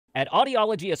At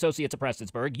Audiology Associates of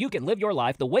Prestonsburg, you can live your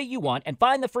life the way you want and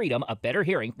find the freedom of better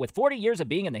hearing. With 40 years of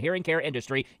being in the hearing care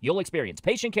industry, you'll experience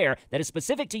patient care that is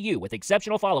specific to you with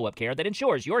exceptional follow-up care that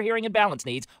ensures your hearing and balance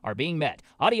needs are being met.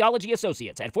 Audiology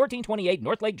Associates at 1428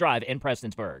 North Lake Drive in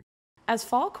Prestonsburg. As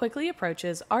fall quickly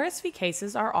approaches, RSV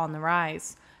cases are on the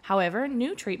rise. However,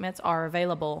 new treatments are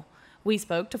available. We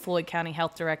spoke to Floyd County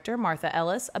Health Director Martha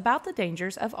Ellis about the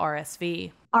dangers of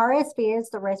RSV. RSV is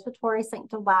the Respiratory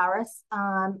Syncytial Virus.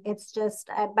 It's just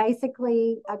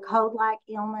basically a cold-like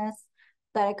illness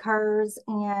that occurs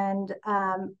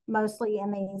mostly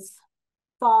in these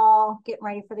getting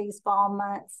ready for these fall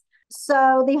months.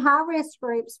 So the high-risk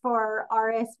groups for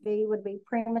RSV would be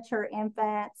premature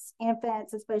infants,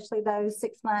 especially those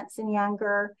 6 months and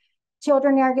younger,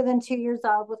 children younger than 2 years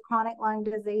old with chronic lung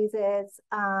diseases,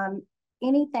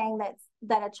 anything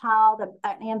that a child,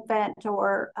 an infant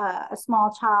or a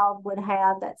small child would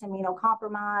have that's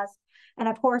immunocompromised, and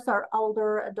of course our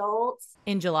older adults.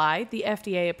 In July, the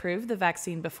FDA approved the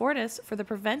vaccine Befordis for the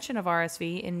prevention of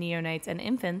RSV in neonates and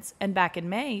infants, and back in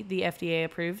May, the FDA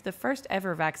approved the first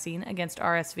ever vaccine against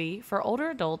RSV for older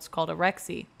adults called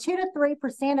Arexvy. 2 to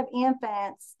 3% of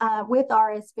infants with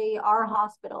RSV are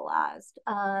hospitalized.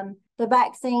 The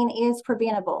vaccine is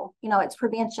preventable. It's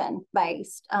prevention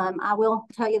based. I will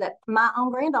tell you that my own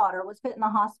granddaughter was put in the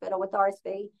hospital with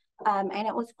RSV, and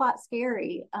it was quite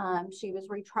scary. She was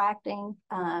retracting,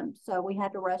 so we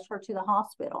had to rush her to the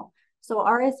hospital. So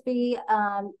RSV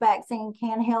vaccine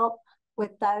can help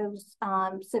with those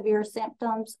severe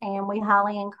symptoms, and we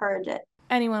highly encourage it.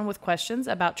 Anyone with questions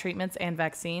about treatments and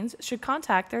vaccines should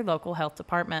contact their local health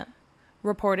department.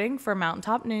 Reporting for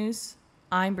Mountaintop News,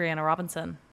 I'm Brianna Robinson.